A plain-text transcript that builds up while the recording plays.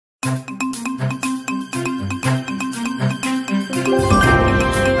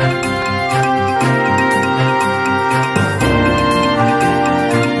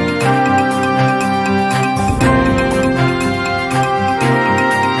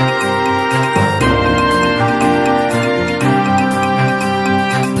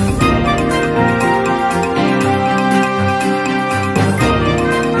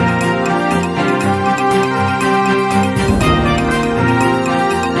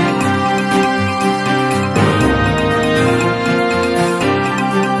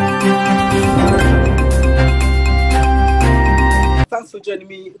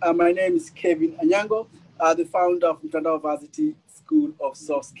My name is Kevin Anyango, the founder of Mtandao Varsity School of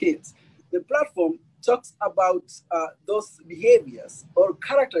Soft Skills. The platform talks about those behaviors or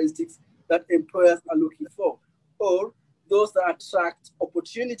characteristics that employers are looking for, or those that attract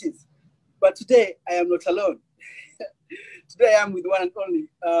opportunities. But today, I am not alone. Today, I am with one and only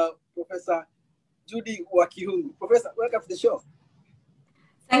Prof.Judi Wakhungu. Professor, welcome to the show.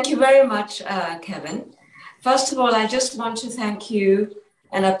 Thank you very much, Kevin. First of all, I just want to thank you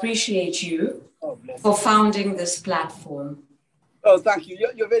and appreciate you for founding this platform. Oh, thank you.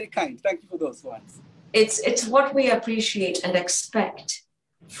 You're very kind. Thank you for those words. It's what we appreciate and expect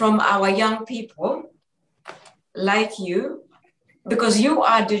from our young people like you, because you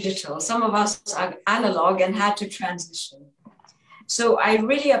are digital. Some of us are analog and had to transition. So I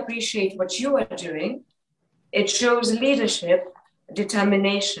really appreciate what you are doing. It shows leadership,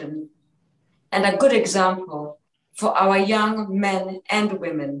 determination, and a good example for our young men and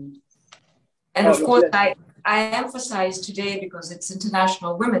women. And of course, I emphasize today because it's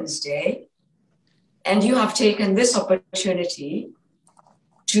International Women's Day, and you have taken this opportunity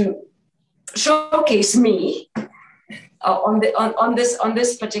to showcase me on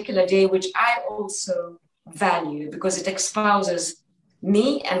this particular day, which I also value because it espouses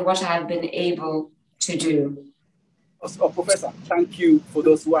me and what I have been able to do. Oh, Professor, thank you for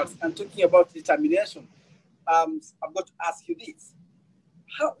those words. And talking about determination, I'm going to ask you this.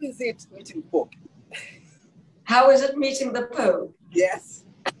 How is it meeting Pope? How is it meeting the Pope? Yes.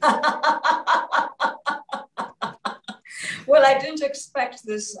 Well, I didn't expect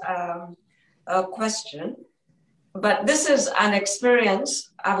this question, but this is an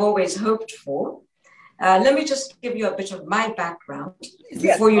experience I've always hoped for. Let me just give you a bit of my background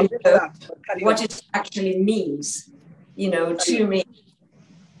before you know what it actually means, to me,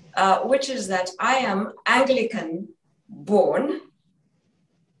 which is that I am Anglican born,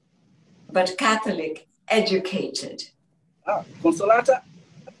 but Catholic educated. Ah, Consolata?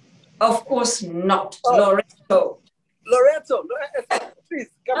 Of course not. Oh. Loreto, please,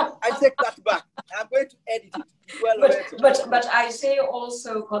 come on. I take that back. I'm going to edit it. Well, but I say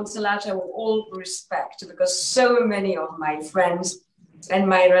also Consolata with all respect, because so many of my friends and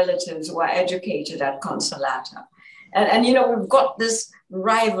my relatives were educated at Consolata. And we've got this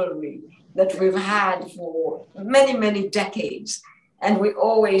rivalry that we've had for many, many decades. And we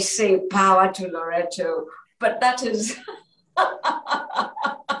always say power to Loreto, but that is, that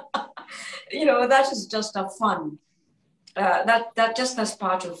is just a fun. That just as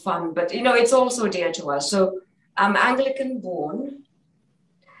part of fun, but it's also dear to us. So I'm Anglican born.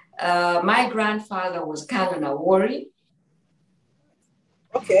 My grandfather was Canon Awori.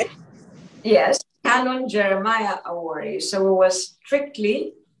 Okay. Yes, Canon Jeremiah Awori. So we were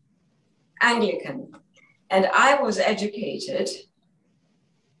strictly Anglican. And I was educated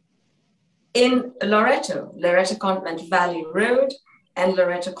in Loreto Convent Valley Road and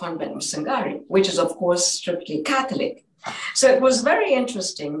Loreto Convent Musangari, which is of course strictly Catholic. So it was very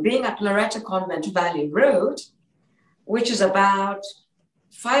interesting being at Loreto Convent Valley Road, which is about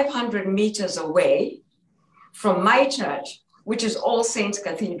 500 meters away from my church, which is All Saints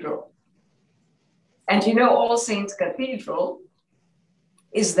Cathedral. And All Saints Cathedral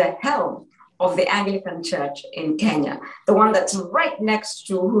is the helm of the Anglican Church in Kenya, the one that's right next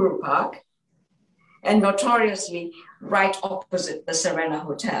to Uhuru Park and notoriously right opposite the Serena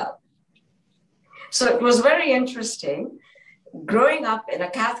Hotel. So it was very interesting growing up in a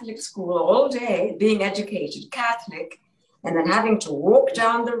Catholic school all day, being educated Catholic, and then having to walk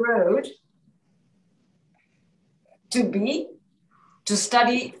down the road to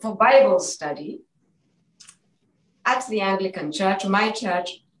study for Bible study at the Anglican Church, my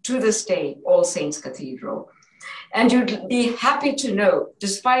church, to this day, All Saints Cathedral. And you'd be happy to know,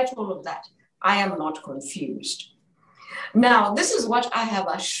 despite all of that, I am not confused. Now, this is what I have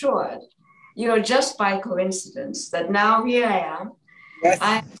assured, just by coincidence, that now here I am. Yes.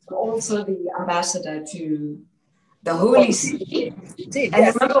 I am also the ambassador to the Holy See. Indeed, and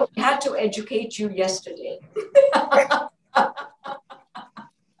yes. Remember, we had to educate you yesterday.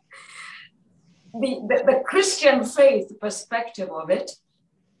 The Christian faith perspective of it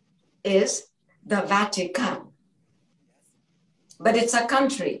is the Vatican. But it's a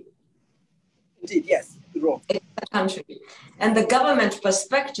country. Indeed, yes. Wrong. It's a country. And the government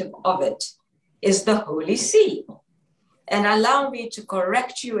perspective of it is the Holy See. And allow me to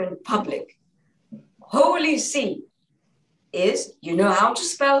correct you in public. Holy See is, you know how to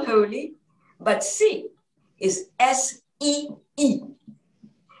spell holy, but See is S-E-E.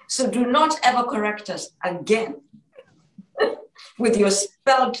 So do not ever correct us again. with your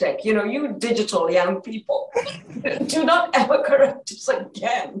spell check. You know, you digital young people, do not ever correct us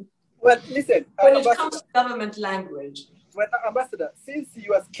again. Well, listen. When it comes to government language. Well, Ambassador, since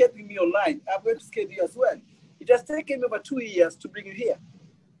you are scheduling me online, I'm going to schedule you as well. It has taken me over 2 years to bring you here.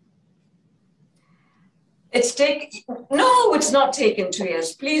 No, it's not taken 2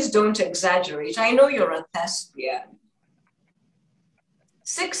 years. Please don't exaggerate. I know you're a thespian.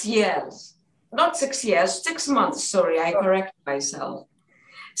 6 years, not 6 years, 6 months. Sorry, I correct myself.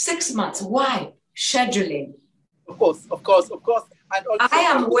 6 months. Why? Scheduling. Of course. And also, I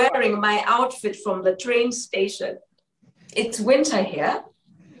am wearing my outfit from the train station. It's winter here.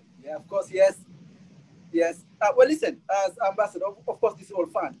 Yeah, of course, yes. Well, listen, as ambassador, of course, this is all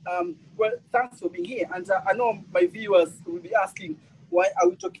fun. Well, thanks for being here. And I know my viewers will be asking, why are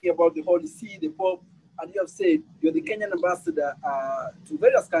we talking about the Holy See, the Pope? And you have said you're the Kenyan ambassador to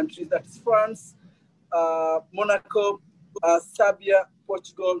various countries, that is France, Monaco, Serbia,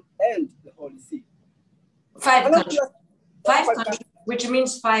 Portugal, and the Holy See. 5 countries. 5 countries, which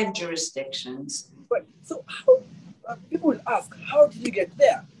means 5 jurisdictions. Right. So how, people will ask, how did you get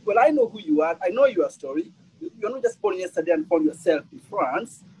there? Well, I know who you are. I know your story. You're not just born yesterday and found yourself in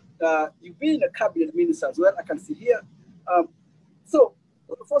France. You've been in a cabinet minister as well, I can see here. So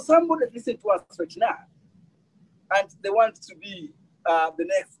for somebody that listens to us right now, and they want to be the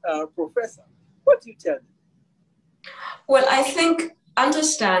next professor, what do you tell them? Well, I think,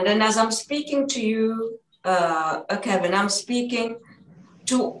 understand, and as I'm speaking to you, Kevin, I'm speaking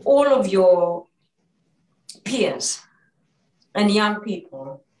to all of your peers and young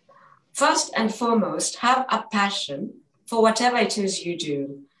people. First and foremost, have a passion for whatever it is you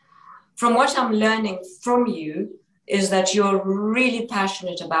do. From what I'm learning from you is that you're really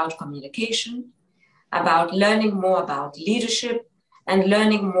passionate about communication, about learning more about leadership, and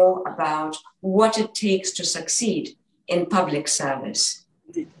learning more about what it takes to succeed in public service.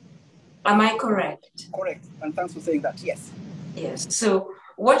 Indeed. Am I correct? Correct, and thanks for saying that, yes. Yes, so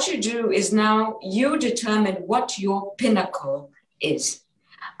what you do is now you determine what your pinnacle is.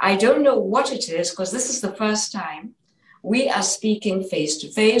 I don't know what it is, because this is the first time we are speaking face to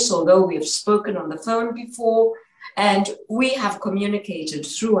face, although we have spoken on the phone before, and we have communicated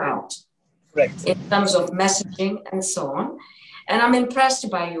throughout. Right. In terms of messaging and so on. And I'm impressed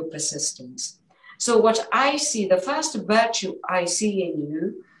by your persistence. So what I see, the first virtue I see in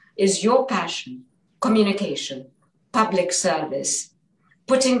you is your passion, communication, public service,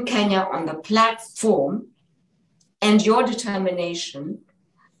 putting Kenya on the platform, and your determination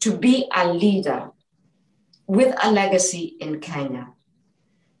to be a leader with a legacy in Kenya.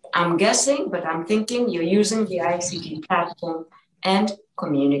 I'm guessing, but I'm thinking you're using the ICT platform and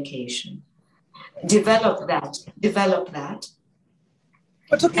communication. Develop that.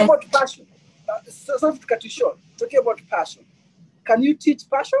 But talking about passion, sorry to cut you short, talking about passion, can you teach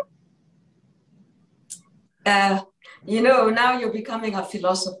passion? You know, now you're becoming a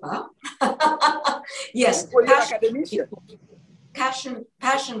philosopher. Yes, well, you're an academician.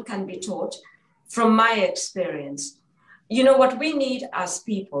 Passion can be taught from my experience. You know what we need as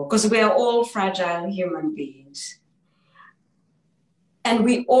people, because we are all fragile human beings. And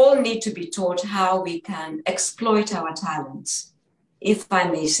we all need to be taught how we can exploit our talents, if I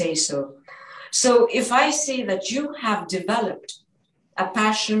may say so. So if I see that you have developed a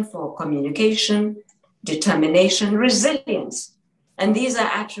passion for communication, determination, resilience, and these are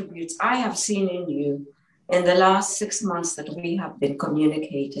attributes I have seen in you in the last 6 months that we have been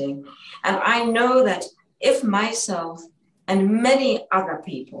communicating. And I know that if myself and many other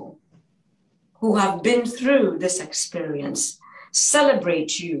people who have been through this experience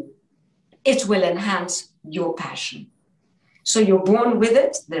celebrate you, it will enhance your passion. So you're born with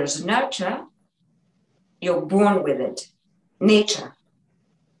it, there's nurture, you're born with it, nature.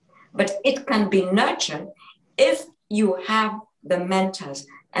 But it can be nurtured if you have the mentors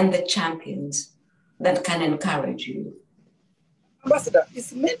and the champions that can encourage you. Ambassador,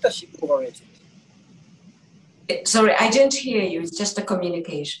 is mentorship overrated? Sorry, I didn't hear you, it's just a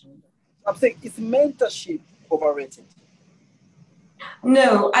communication. I'm saying, is mentorship overrated?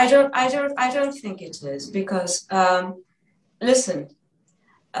 No, I don't think it is, because listen,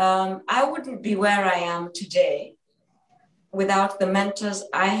 I wouldn't be where I am today without the mentors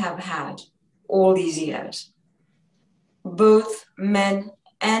I have had all these years, both men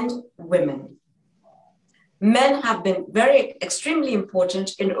and women. Men have been extremely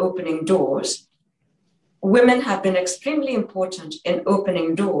important in opening doors. Women have been extremely important in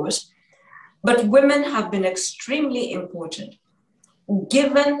opening doors, but women have been extremely important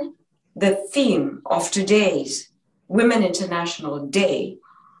given the theme of today's Women International Day,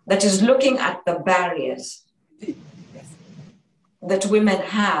 that is looking at the barriers. Yes. that women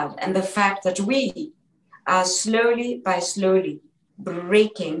have and the fact that we are slowly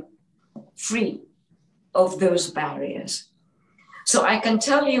breaking free of those barriers. So I can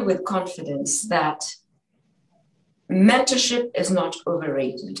tell you with confidence that mentorship is not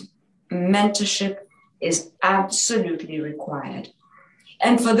overrated. Mentorship is absolutely required.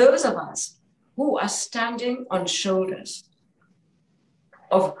 And for those of us who are standing on shoulders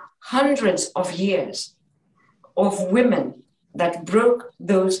of hundreds of years of women that broke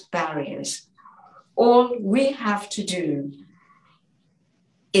those barriers, all we have to do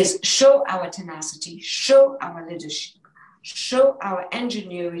is show our tenacity, show our leadership, show our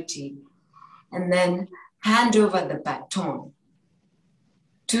ingenuity, and then hand over the baton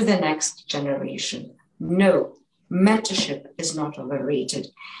to the next generation. No, mentorship is not overrated.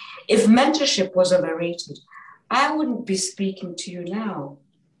 If mentorship was overrated, I wouldn't be speaking to you now,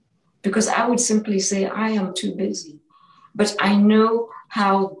 because I would simply say, I am too busy. But I know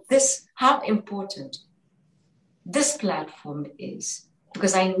how important this platform is,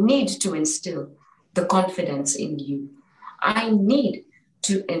 because I need to instill the confidence in you. I need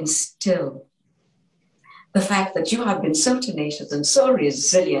to instill the fact that you have been so tenacious and so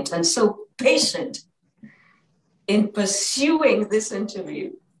resilient and so patient in pursuing this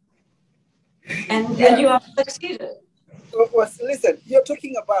interview. And you have succeeded. Well, listen, you're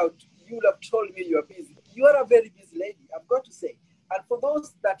talking about, you would have told me you're busy. You are a very busy lady, I've got to say. And for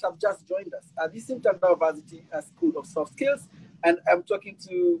those that have just joined us, this is Amb.to School of Soft Skills, and I'm talking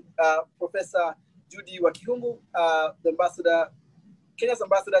to Prof.Judi Wakhungu, the ambassador, Kenya's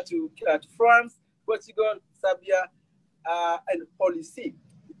ambassador to France, Portugal, Serbia, and Holy See.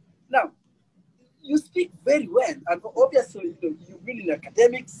 Now, you speak very well, and obviously, you've been in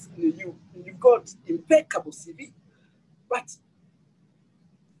academics, you've got impeccable CV. But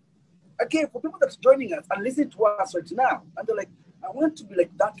again, for people that's joining us and listening to us right now, and they're like, I want to be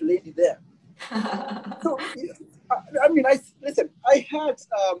like that lady there. So, I mean, listen, I had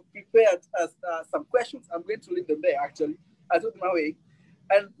prepared some questions. I'm going to leave them there, actually. I took them away.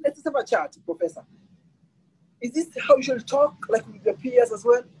 And let's just have a chat, Professor. Is this how you should talk, like with your peers as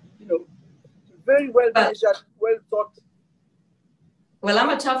well? Very well measured, well thought. Well, I'm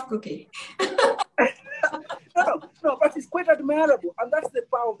a tough cookie. No, but it's quite admirable. And that's the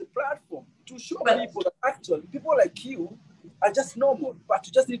power of the platform, to show people that actually people like you are just normal, but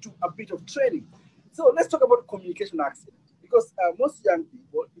you just need a bit of training. So let's talk about communication accent, because most young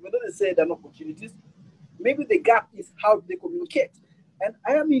people, even though they say there are no opportunities, maybe the gap is how they communicate. And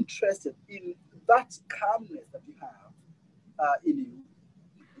I am interested in that calmness that you have in you.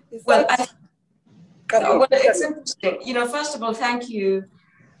 It's interesting. First of all, thank you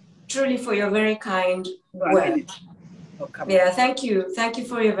truly for your very kind words. Yeah, thank you. Thank you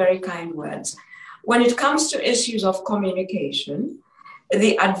for your very kind words. When it comes to issues of communication,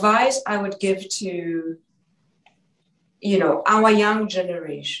 the advice I would give to, our young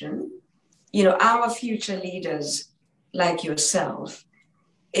generation, our future leaders like yourself,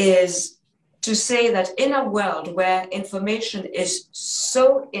 is to say that in a world where information is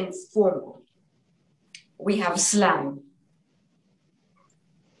so informal, we have slang.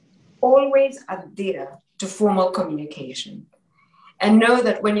 Always adhere to formal communication, and know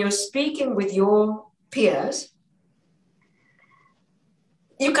that when you're speaking with your peers,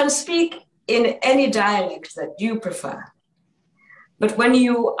 you can speak in any dialect that you prefer. But when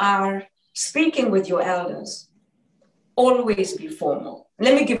you are speaking with your elders, always be formal.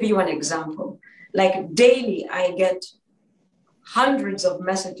 Let me give you an example. Like daily, I get hundreds of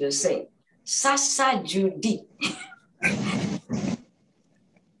messages saying, Sasa Judi,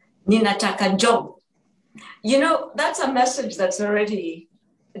 ninataka job. That's a message that's already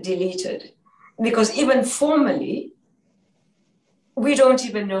deleted, because even formally, we don't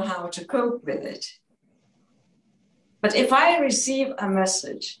even know how to cope with it. But if I receive a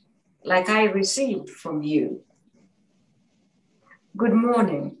message like I received from you, good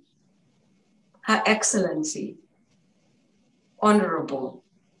morning, Her Excellency, Honorable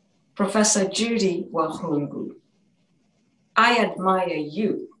Prof.Judi Wakhungu, I admire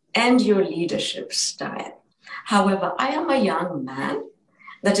you and your leadership style. However, I am a young man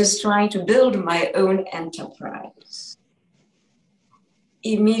that is trying to build my own enterprise.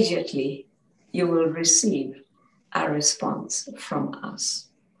 Immediately, you will receive a response from us.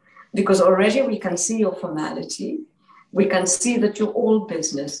 Because already we can see your formality, we can see that you're all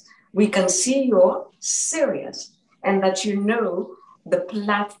business, we can see you're serious, and that you know the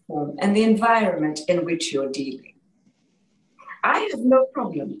platform and the environment in which you're dealing. I have no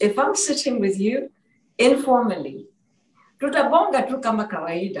problem. If I'm sitting with you informally, tutabonga tu kama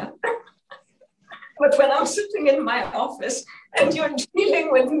kawaida. But when I'm sitting in my office and you're dealing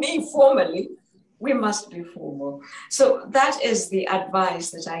with me formally, we must be formal. So that is the advice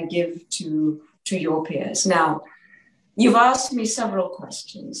that I give to your peers. Now, you've asked me several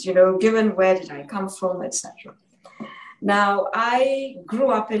questions, given where did I come from, etc. Now, I grew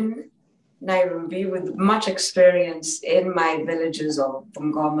up in Nairobi with much experience in my villages of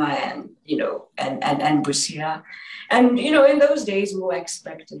Bungoma and Busia. And, in those days, we were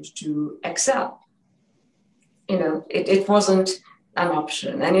expected to excel. It wasn't an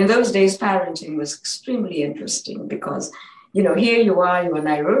option. And in those days, parenting was extremely interesting because, here you are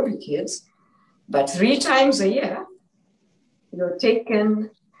Nairobi kids, but 3 times a year, you're taken,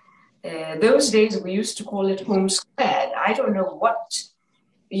 those days we used to call it home squared. I don't know what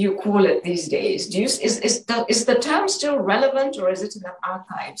you call it these days. Is the term still relevant or is it in the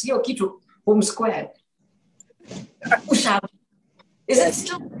archives? Yo, Kitu, home squared. Is it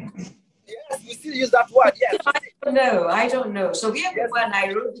still? Yes, we still use that word, yes. I don't know. So here we were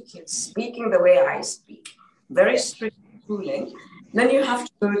Nairobi kids speaking the way I speak, very strict schooling. Then you have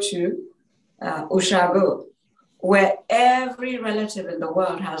to go to Ushago, where every relative in the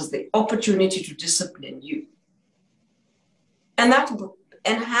world has the opportunity to discipline you. And that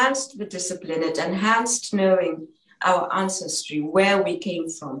enhanced the discipline, it enhanced knowing our ancestry, where we came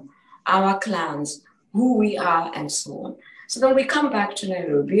from, our clans, who we are, and so on. So then we come back to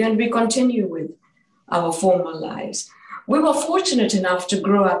Nairobi and we continue with our formal lives. We were fortunate enough to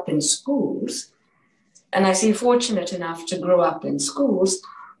grow up in schools, and I say fortunate enough to grow up in schools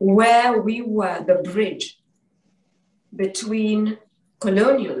where we were the bridge between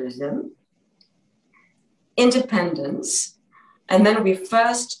colonialism, independence, and then we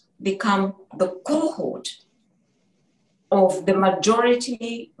first become the cohort of the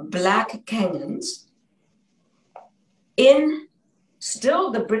majority Black Kenyans in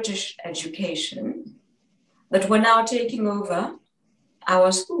still the British education that were now taking over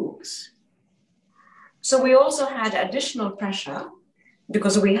our schools. So we also had additional pressure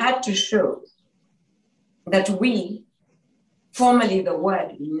because we had to show that we, formerly the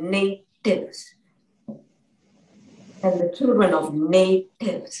word natives, and the children of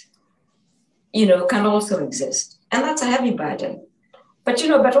natives, can also exist. And that's a heavy burden.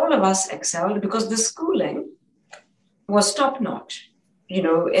 But all of us excelled because the schooling was top-notch,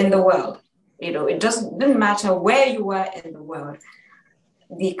 in the world. It didn't matter where you were in the world.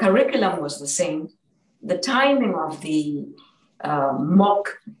 The curriculum was the same. The timing of the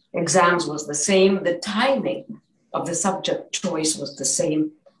mock exams was the same. The timing of the subject choice was the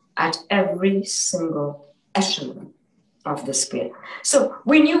same at every single echelon of the scale. So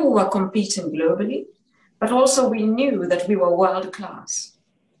we knew we were competing globally, but also we knew that we were world class.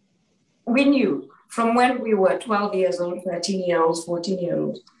 We knew from when we were 12 years old, 13-year-olds,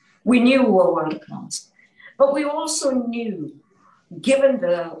 14-year-olds, we knew we were world class. But we also knew, given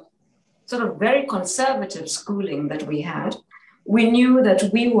the sort of very conservative schooling that we had, we knew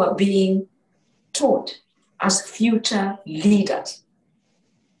that we were being taught as future leaders.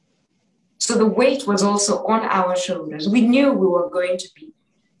 So the weight was also on our shoulders. We knew we were going to be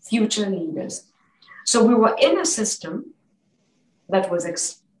future leaders. So we were in a system that was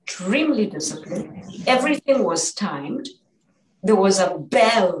extremely disciplined. Everything was timed. There was a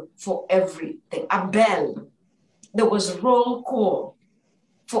bell for everything, a bell. There was roll call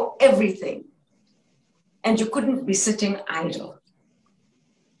for everything. And you couldn't be sitting idle.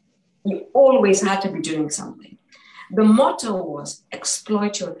 You always had to be doing something. The motto was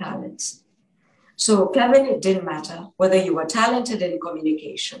exploit your talents. So Kevin, it didn't matter whether you were talented in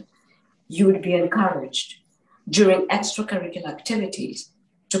communication, you would be encouraged during extracurricular activities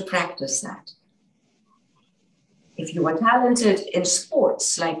to practice that. If you were talented in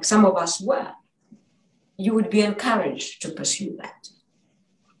sports, like some of us were, you would be encouraged to pursue that.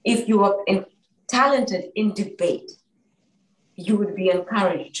 If you were talented in debate, you would be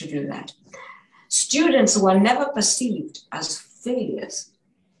encouraged to do that. Students were never perceived as failures.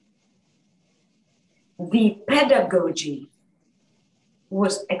 The pedagogy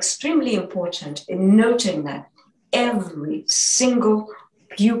was extremely important in noting that every single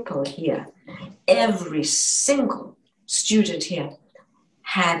pupil here, every single student here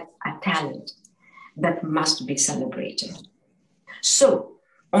had a talent that must be celebrated. So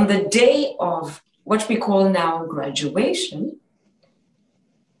on the day of what we call now graduation,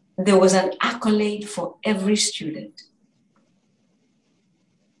 there was an accolade for every student.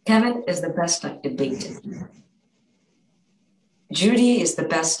 Kevin is the best at debating. Judy is the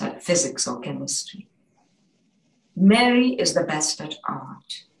best at physics or chemistry. Mary is the best at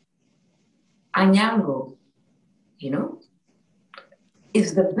art. Anyango,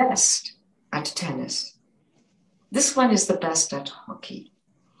 is the best at at tennis. This one is the best at hockey.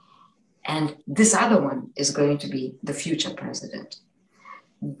 And this other one is going to be the future president.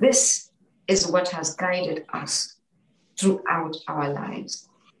 This is what has guided us throughout our lives.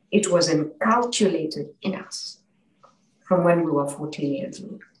 It was inculcated in us from when we were 14 years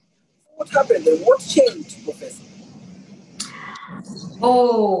old. What happened then? What changed, Professor?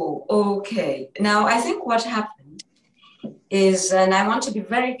 Oh, okay. Now, I think what happened is, and I want to be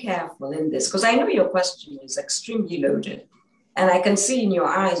very careful in this, because I know your question is extremely loaded, and I can see in your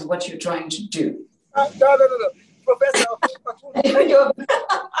eyes what you're trying to do. No. Professor, I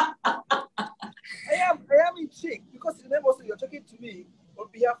am intrigued, because remember also you're talking to me on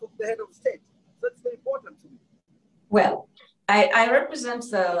behalf of the head of state. So that's very important to me. Well, I represent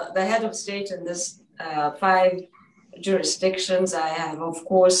the head of state in this 5 jurisdictions. I have, of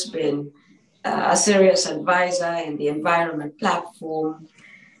course, been a serious advisor in the environment platform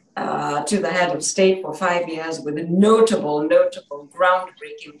to the head of state for 5 years with notable,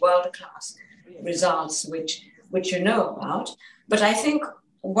 groundbreaking, world-class results, which you know about. But I think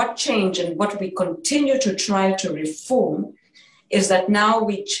what changed and what we continue to try to reform is that now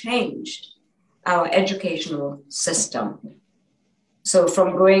we changed our educational system. So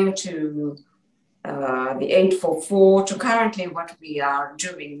from going to the 844 to currently what we are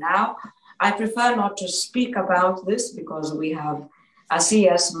doing now, I prefer not to speak about this because we have a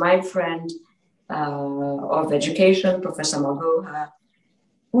CS, my friend of education, Professor Magoha,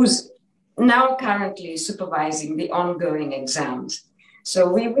 who's now currently supervising the ongoing exams.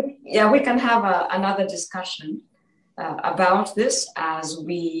 So we can have another discussion about this as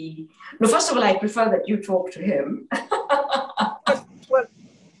we. No, first of all, I prefer that you talk to him. Well,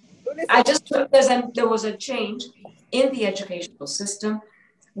 I just thought there was a change in the educational system,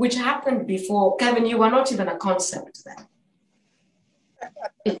 which happened before. Kevin, you were not even a concept then.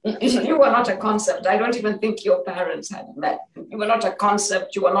 You were not a concept. I don't even think your parents had met. You were not a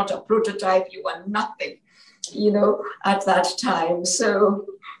concept. You were not a prototype. You were nothing, at that time. So,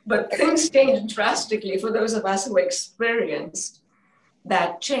 but things changed drastically for those of us who experienced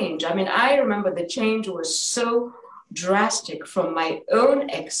that change. I mean, I remember the change was so drastic from my own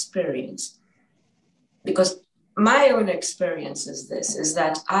experience, because my own experience is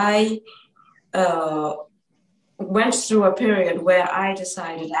that I went through a period where I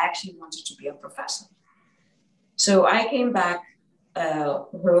decided I actually wanted to be a professor. So I came back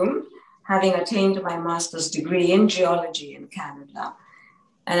home, having attained my master's degree in geology in Canada,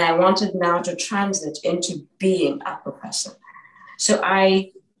 and I wanted now to transit into being a professor. So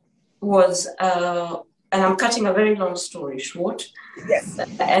I was, and I'm cutting a very long story short. Yes.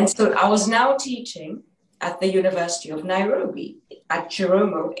 And so I was now teaching at the University of Nairobi at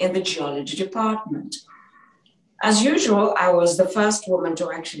Chiromo in the geology department. As usual, I was the first woman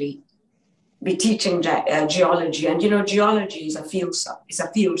to actually be teaching geology. And geology is a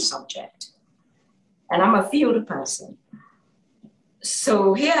field subject. And I'm a field person.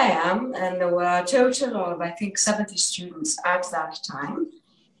 So here I am, and there were a total of, I think, 70 students at that time.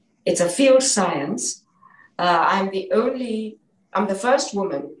 It's a field science. I'm the first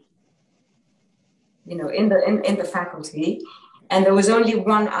woman, in the faculty, and there was only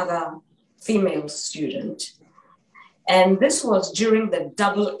one other female student. And this was during the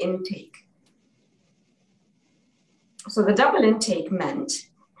double intake. So the double intake meant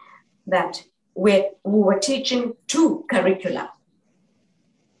that we were teaching 2 curricula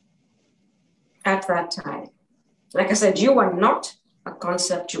at that time. Like I said, you were not a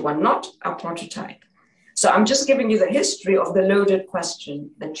concept, you were not a prototype. So I'm just giving you the history of the loaded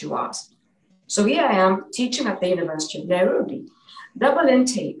question that you asked. So here I am teaching at the University of Nairobi. Double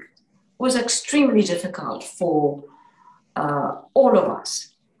intake was extremely difficult for all of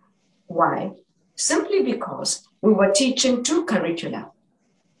us. Why? Simply because we were teaching 2 curricula.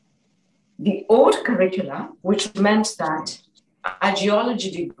 The old curricula, which meant that a geology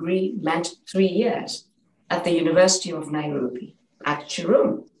degree meant 3 years at the University of Nairobi at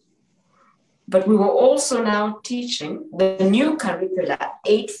Chiromo. But we were also now teaching the new curricula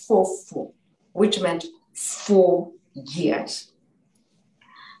 844, which meant 4 years.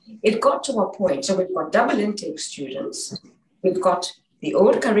 It got to a point, so we've got double intake students, we've got the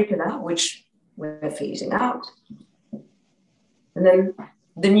old curricula, which we're phasing out, and then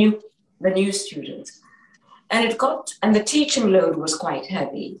the new students. And the teaching load was quite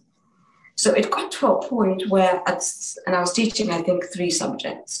heavy. So it got to a point where, and I was teaching, I think, 3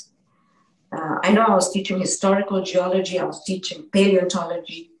 subjects. I know I was teaching historical geology, I was teaching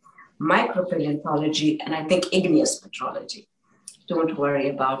paleontology, micropaleontology, and I think igneous petrology. Don't worry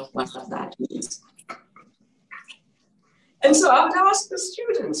about what that means. And so I would ask the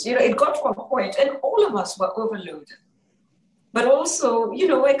students, it got to a point, and all of us were overloaded, but also,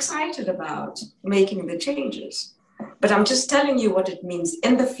 excited about making the changes. But I'm just telling you what it means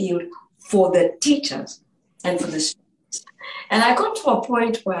in the field for the teachers and for the students. And I got to a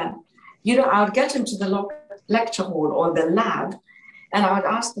point where, I would get into the lecture hall or the lab, and I would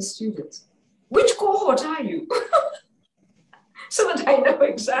ask the students, which cohort are you? So that I know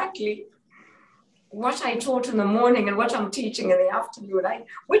exactly what I taught in the morning and what I'm teaching in the afternoon.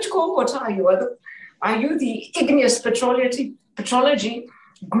 Which cohort are you? Are you the igneous petrology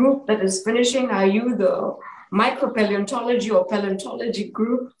group that is finishing? Are you the micropaleontology or paleontology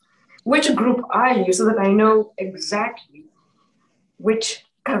group? Which group are you, so that I know exactly which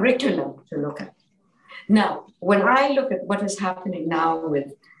curriculum to look at? Now, when I look at what is happening now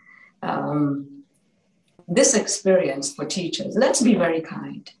with this experience for teachers, let's be very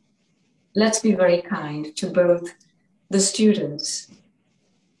kind. Let's be very kind to both the students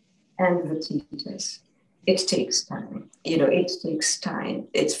and the teachers. It takes time. It takes time.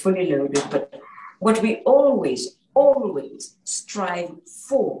 It's fully loaded. But what we always strive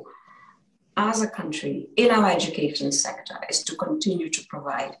for as a country in our education sector is to continue to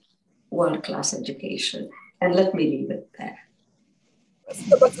provide world-class education. And let me leave it there.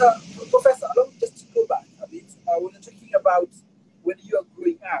 But Professor, just to go back a bit, when you're talking about when you are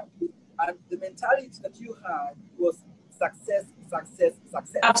growing up, and the mentality that you had was success.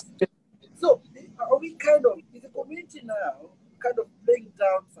 Absolutely. So are we is the community now kind of laying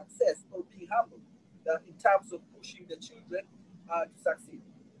down success or being humble in terms of pushing the children to succeed?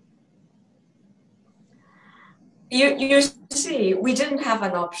 You see, we didn't have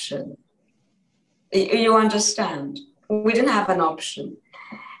an option. You understand? We didn't have an option.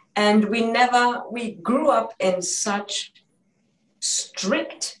 And we grew up in such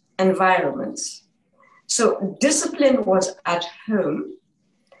strict environments. So discipline was at home,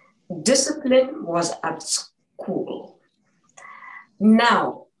 discipline was at school.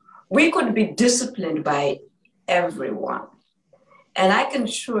 Now, we could be disciplined by everyone. And I can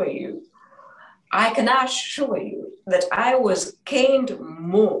assure you that I was caned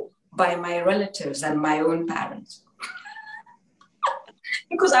more by my relatives than my own parents.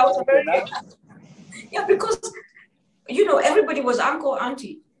 Because I was very, because everybody was uncle,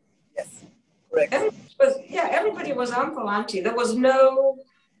 auntie. Yes, correct. Everybody was uncle, auntie. There was no,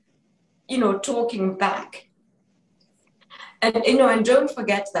 talking back. And, and don't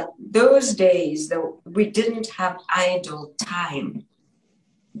forget that those days, we didn't have idle time.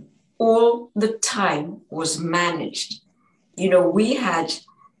 All the time was managed. We had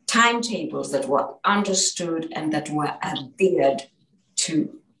timetables that were understood and that were adhered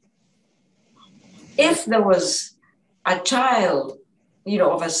to. If there was a child,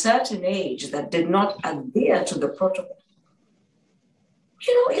 of a certain age that did not adhere to the protocol,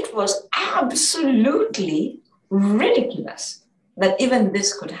 it was absolutely ridiculous that even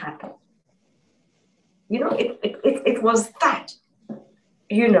this could happen. It was that.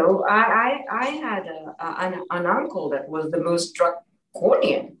 I had an uncle that was the most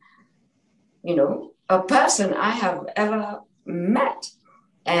draconian, a person I have ever met.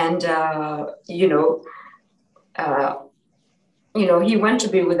 And, he went to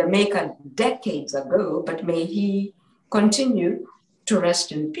be with the Maker decades ago, but may he continue to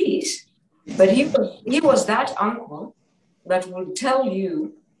rest in peace. But he was that uncle that would tell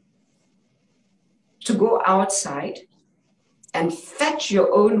you to go outside and fetch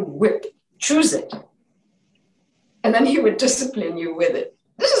your own whip, choose it. And then he would discipline you with it.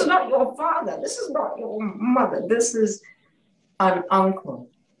 This is not your father. This is not your mother. This is an uncle,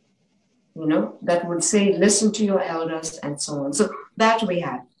 that would say, listen to your elders and so on. So that we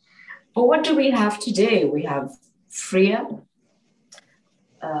had. But what do we have today? We have freer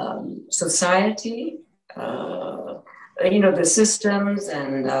society, the systems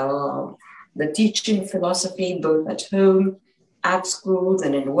and the teaching philosophy, both at home, at schools,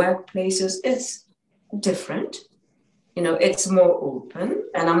 and in workplaces is different. It's more open.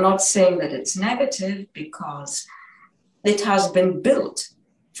 And I'm not saying that it's negative, because it has been built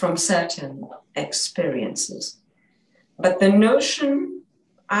from certain experiences. But the notion,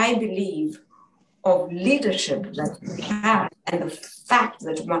 I believe, of leadership that we had, and the fact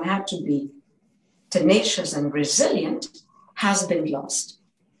that one had to be tenacious and resilient, has been lost.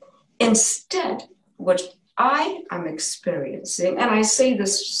 Instead, what I am experiencing, and I say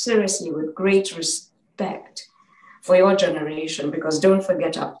this seriously with great respect for your generation, because don't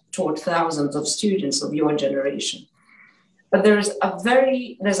forget, I've taught thousands of students of your generation. But there's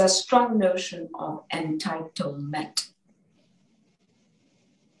a strong notion of entitlement,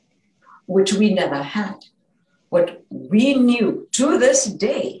 which we never had. What we knew to this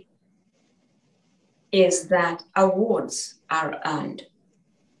day is that awards are earned,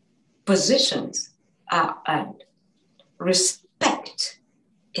 positions are earned, respect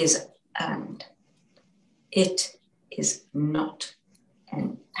is earned. It is not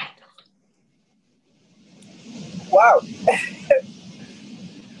entitled. Wow.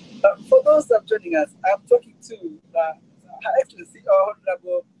 For those that are joining us, I'm talking to Her Excellency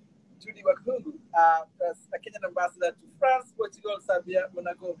Honorable Judi Wakhungu, as a Kenyan ambassador to France, Portugal, Serbia,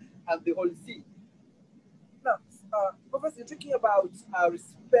 Monaco, and the Holy See. Now, Professor, you're talking about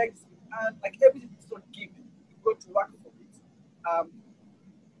respect and like everything is not given. You've got to work for it.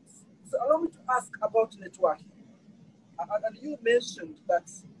 So allow me to ask about networking. And you mentioned that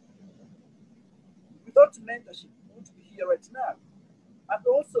without mentorship, we would be here right now. And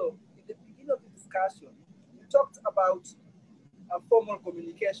also, in the beginning of the discussion, you talked about formal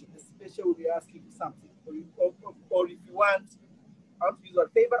communication, especially when you're asking for something, or if you want, how to use your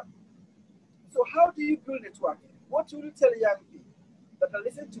favor. So how do you build networking? What will you tell young people that are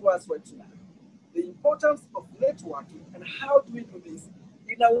listening to us right now? The importance of networking and how do we do this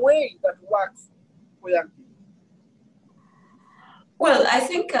in a way that works for young people? Well, I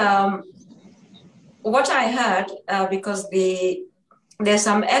think what I heard, because there's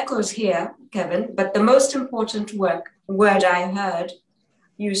some echoes here, Kevin, but the most important word I heard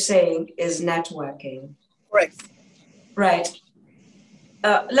you saying is networking. Right. Right.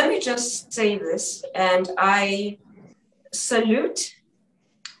 Let me just say this, and I salute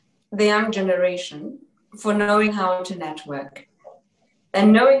the young generation for knowing how to network.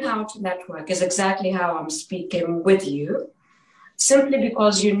 And knowing how to network is exactly how I'm speaking with you, simply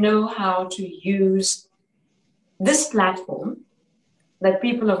because you know how to use this platform that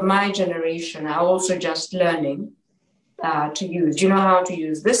people of my generation are also just learning to use. You know how to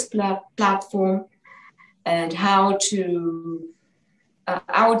use this platform and how to,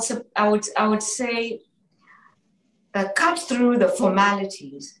 I would say, cut through the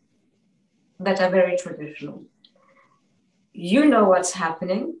formalities that are very traditional. You know what's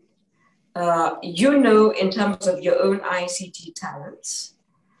happening. You know in terms of your own ICT talents.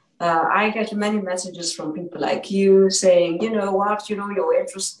 I get many messages from people like you saying, you know what, you're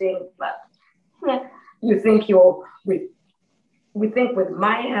interesting, but you think we think with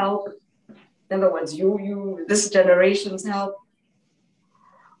my help, in other words, this generation's help,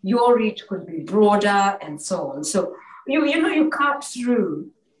 your reach could be broader and so on. So, you cut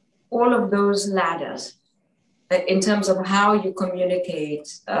through all of those ladders in terms of how you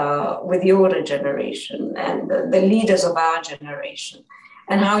communicate with the older generation and the leaders of our generation,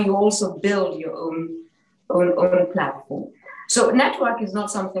 and how you also build your own platform. So network is not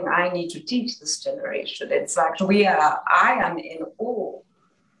something I need to teach this generation. In fact, I am in awe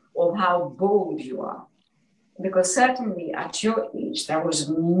of how bold you are. Because certainly at your age, there was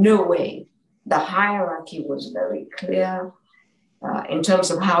no way. The hierarchy was very clear in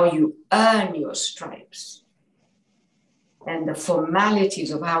terms of how you earn your stripes and the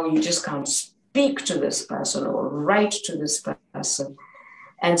formalities of how you just can't speak to this person or write to this person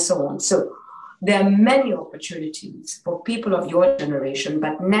and so on. So there are many opportunities for people of your generation,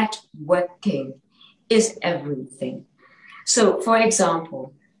 but networking is everything. So for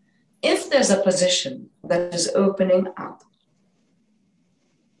example, if there's a position that is opening up,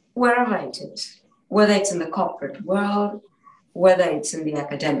 wherever it is, whether it's in the corporate world, whether it's in the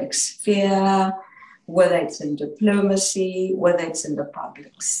academic sphere, whether it's in diplomacy, whether it's in the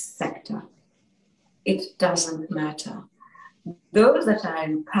public sector, it doesn't matter. Those that are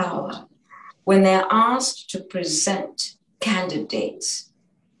in power, when they're asked to present candidates,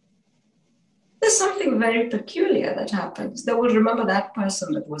 there's something very peculiar that happens. They will remember that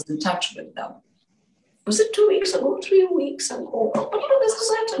person that was in touch with them. Was it 2 weeks ago, 3 weeks ago? But there's a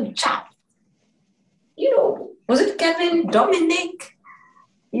certain chap. Was it Kevin, Dominic?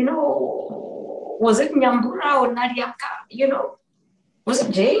 Was it Nyambura or Nadiaka? Was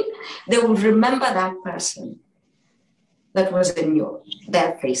it Jane? They will remember that person that was in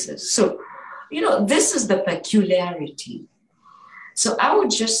their faces. So, this is the peculiarity. So I would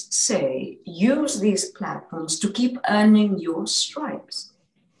just say, use these platforms to keep earning your stripes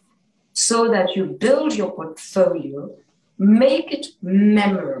so that you build your portfolio, make it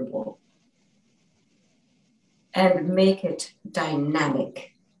memorable, and make it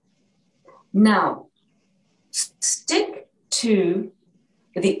dynamic. Now, stick to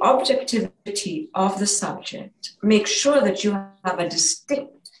the objectivity of the subject. Make sure that you have a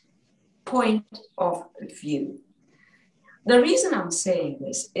distinct point of view. The reason I'm saying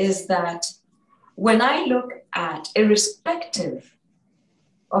this is that when I look at, irrespective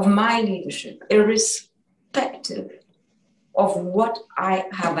of my leadership, perspective of what I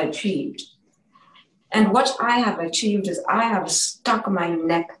have achieved. And what I have achieved is I have stuck my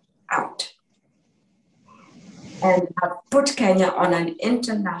neck out and have put Kenya on an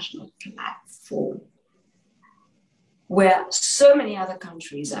international platform where so many other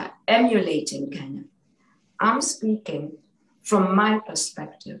countries are emulating Kenya. I'm speaking from my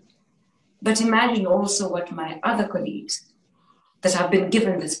perspective, but imagine also what my other colleagues that have been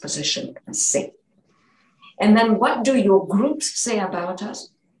given this position can say. And then what do your groups say about us?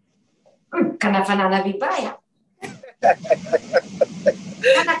 Kanafanana vibaya.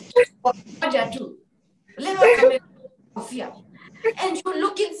 And you're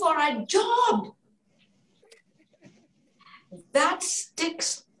looking for a job. That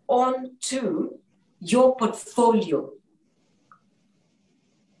sticks on to your portfolio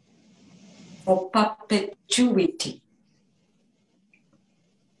for perpetuity.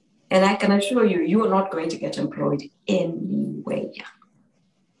 And I can assure you, you are not going to get employed anywhere.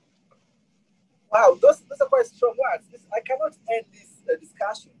 Wow, those are quite strong words. I cannot end this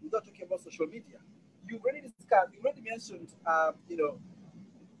discussion without talking about social media. You already mentioned,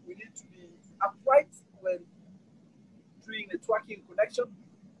 we need to be upright when doing networking connection.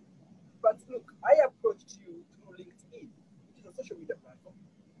 But look, I approached you through LinkedIn, which is a social media platform.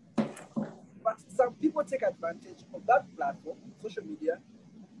 But some people take advantage of that platform, social media,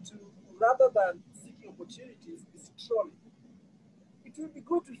 to rather than seeking opportunities, is trolling. It will be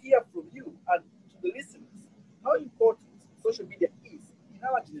good to hear from you and to the listeners how important social media is in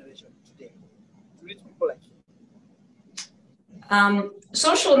our generation today to reach people like you.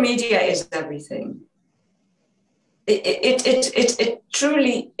 Social media is everything. It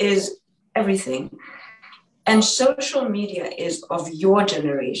truly is everything. And social media is of your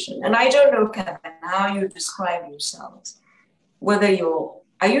generation. And I don't know, Kevin, how you describe yourselves. Whether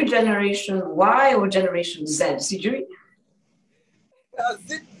are you generation Y or generation Z? Sijui? I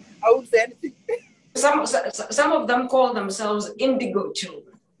won't say anything. Some of them call themselves indigo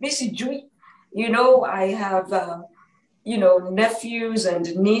children. Sijui? I have, nephews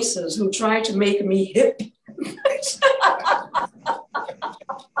and nieces who try to make me hip.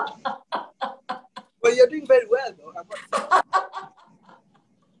 Well, you're doing very well, though.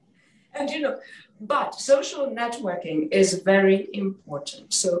 And but social networking is very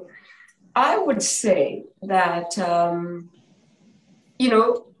important. So I would say that,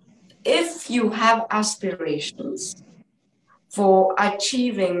 if you have aspirations for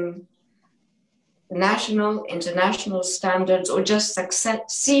achieving national, international standards, or just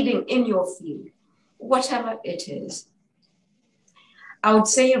succeeding in your field, whatever it is, I would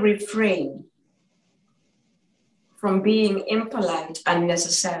say refrain from being impolite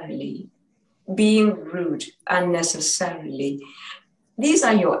unnecessarily, being rude unnecessarily. These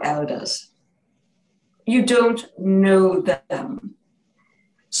are your elders. You don't know them.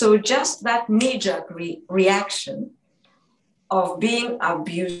 So just that knee-jerk reaction of being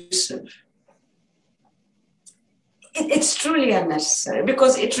abusive, it's truly unnecessary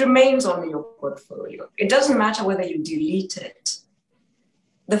because it remains on your portfolio. It doesn't matter whether you delete it.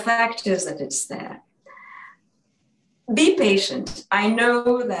 The fact is that it's there. Be patient. I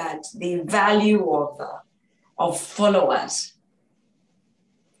know that the value of followers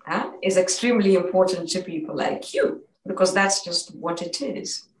is extremely important to people like you, because that's just what it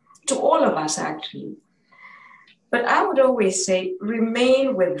is, to all of us actually. But I would always say,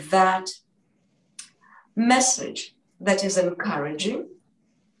 remain with that message that is encouraging,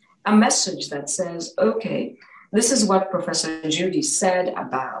 a message that says, okay, this is what Professor Judi said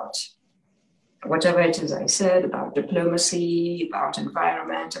about whatever it is I said about diplomacy, about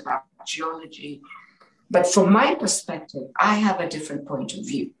environment, about geology. But from my perspective, I have a different point of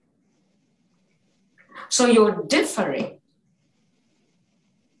view. So you're differing,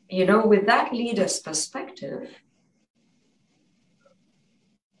 with that leader's perspective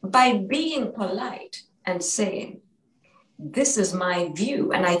by being polite and saying, this is my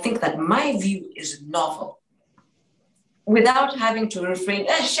view, and I think that my view is novel, without having to refrain,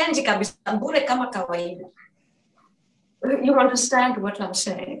 you understand what I'm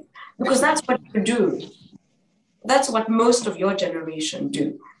saying? Because that's what you do. That's what most of your generation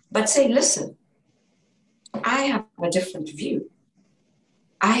do. But say, listen, I have a different view.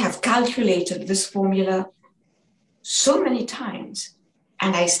 I have calculated this formula so many times,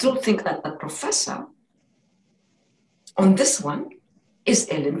 and I still think that the professor on this one is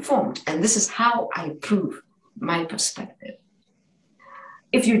ill-informed, and this is how I prove my perspective.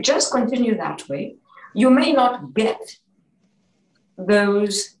 If you just continue that way, you may not get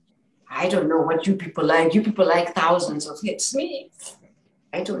those, I don't know what you people like. You people like thousands of hits. Me,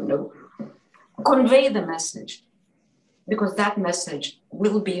 I don't know. convey the message, because that message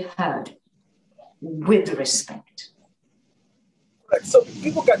will be heard with respect. Right. So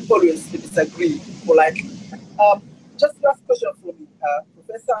people can always disagree politely. Just last question from me,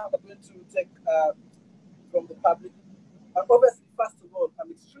 Professor. I'm going to take from the public. Obviously, first of all, I'm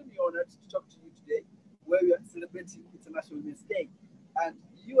extremely honored to talk to you today, where we are celebrating International Women's Day, and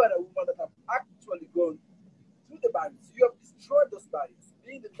you are a woman that have actually gone through the barriers. You have destroyed those barriers,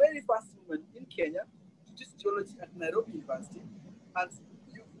 being the very first woman in Kenya to teach geology at Nairobi University, and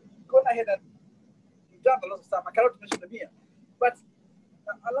you've gone ahead and you've done a lot of stuff. I cannot mention them here, but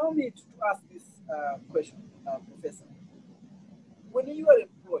allow me to ask this question, Professor. When you are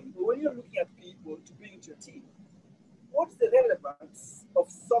employing, or when you're looking at people to bring into your team, what is the relevance of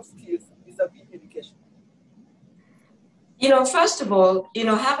soft skills vis-a-vis education? First of all,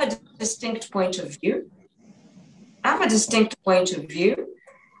 have a distinct point of view. Have a distinct point of view.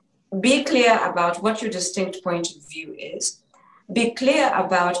 Be clear about what your distinct point of view is. Be clear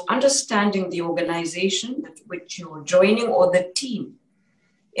about understanding the organization which you're joining or the team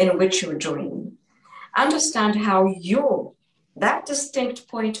in which you're joining. Understand how that distinct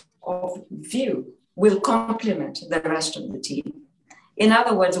point of view will complement the rest of the team. In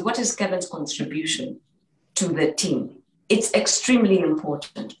other words, what is Kevin's contribution to the team? It's extremely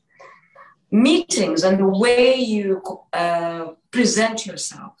important. Meetings and the way you present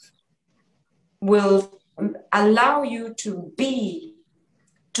yourself will allow you to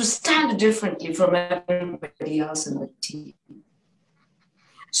stand differently from everybody else in the team.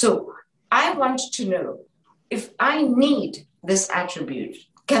 So I want to know, if I need this attribute,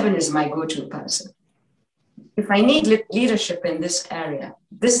 Kevin is my go-to person. If I need leadership in this area,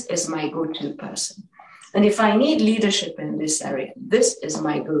 this is my go-to person. And if I need leadership in this area, this is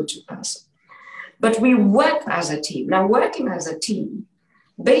my go-to person. But we work as a team. Now, working as a team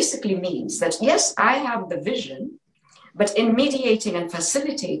basically means that, yes, I have the vision, but in mediating and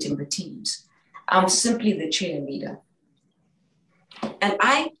facilitating the teams, I'm simply the cheerleader. And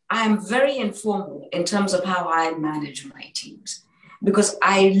I am very informal in terms of how I manage my teams, because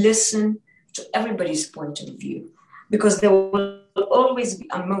I listen to everybody's point of view, because there will always be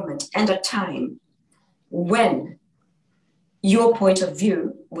a moment and a time when your point of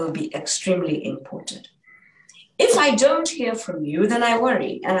view will be extremely important. If I don't hear from you, then I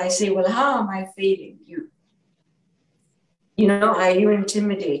worry and I say, well, how am I failing you? Are you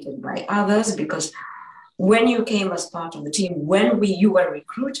intimidated by others? Because when you came as part of the team, when you were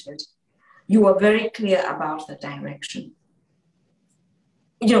recruited, you were very clear about the direction.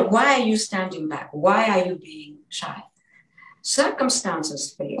 Why are you standing back? Why are you being shy?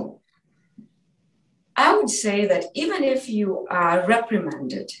 Circumstances fail. I would say that even if you are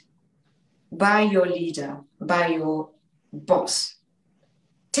reprimanded by your leader, by your boss,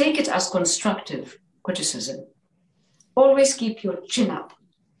 take it as constructive criticism. Always keep your chin up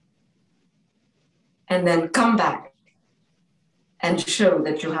and then come back and show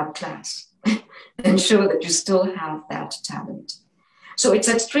that you have class and show that you still have that talent. So it's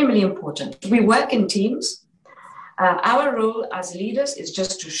extremely important. We work in teams. Our role as leaders is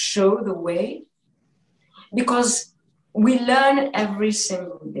just to show the way, because we learn every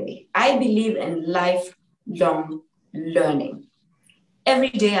single day. I believe in lifelong learning. Every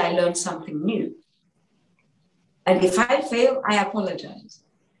day I learn something new. And if I fail, I apologize.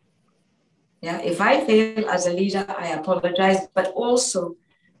 If I fail as a leader, I apologize, but also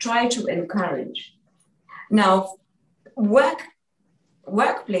try to encourage. Now,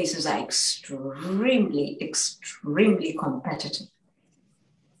 workplaces are extremely, extremely competitive.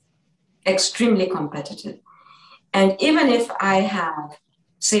 Extremely competitive. And even if I have,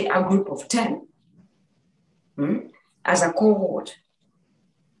 say, a group of 10 as a cohort,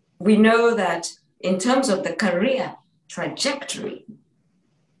 we know that in terms of the career trajectory,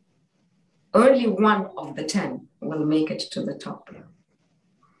 only one of the 10 will make it to the top.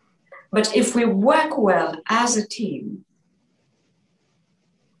 But if we work well as a team,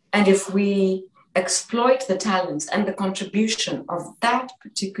 and if we exploit the talents and the contribution of that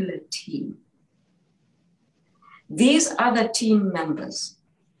particular team, these other team members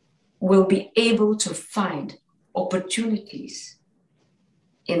will be able to find opportunities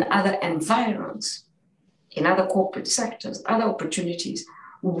in other environs, in other corporate sectors, other opportunities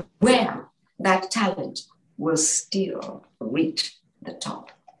where that talent will still reach the top.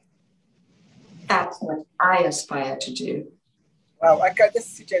 That's what I aspire to do. Wow, I can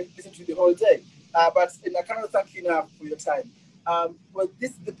just sit and listen to you the whole day. But I cannot thank you enough for your time. Well,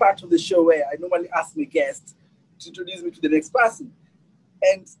 this is the part of the show where I normally ask my guests to introduce me to the next person.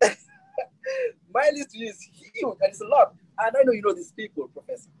 And my list is huge, and it's a lot. And I know you know these people,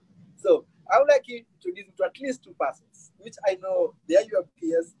 Professor. So I would like you to introduce me to at least 2 persons, which I know they are your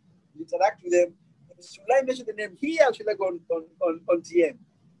peers. You interact with them. Should I mention the name here or should I go on TM?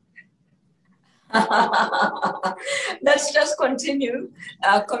 Let's just continue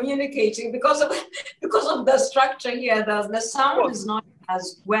communicating because of the structure here. The sound is not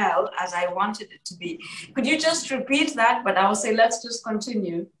as well as I wanted it to be. Could you just repeat that? But I will say let's just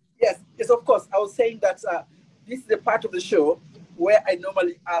continue. Yes, of course. I was saying that this is a part of the show where I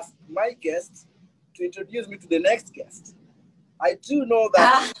normally ask my guests to introduce me to the next guest. I do know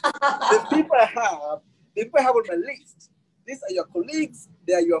that the people I have on my list, these are your colleagues,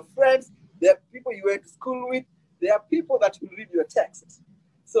 they are your friends, they are people you went to school with, they are people that will read your text.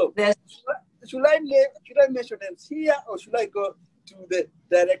 So should I mention names here or should I go to the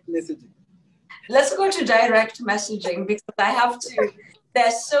direct messaging? Let's go to direct messaging because I have to.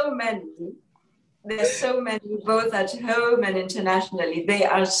 There's so many both at home and internationally.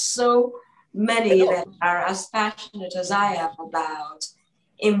 There are so many that are as passionate as I am about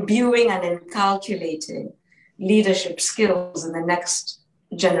imbuing and inculcating leadership skills in the next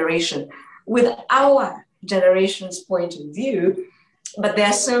generation with our generation's point of view. But there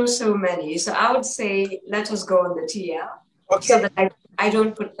are so many. So I would say let us go on the TL so that I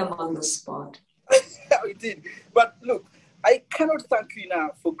don't put them on the spot. You did. But look, I cannot thank you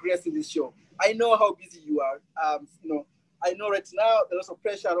enough for gracing this show. I know how busy you are. I know right now there's lots of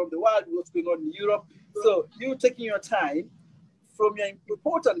pressure around the world, what's going on in Europe. So you taking your time from your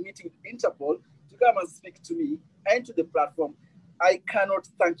important meeting with Interpol to come and speak to me and to the platform, I cannot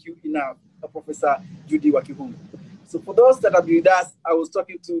thank you enough, Professor Judi Wakhungu. So for those that have been with us, I was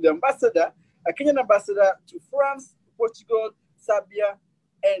talking to the ambassador, a Kenyan ambassador to France, Portugal, Serbia,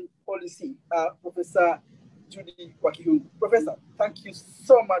 and Holy See, Professor Judi Wakhungu. Professor, thank you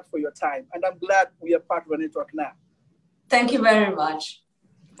so much for your time, and I'm glad we are part of a network now. Thank you very much.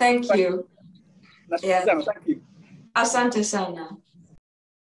 Thank you. Yeah. Thank you. Asante sana.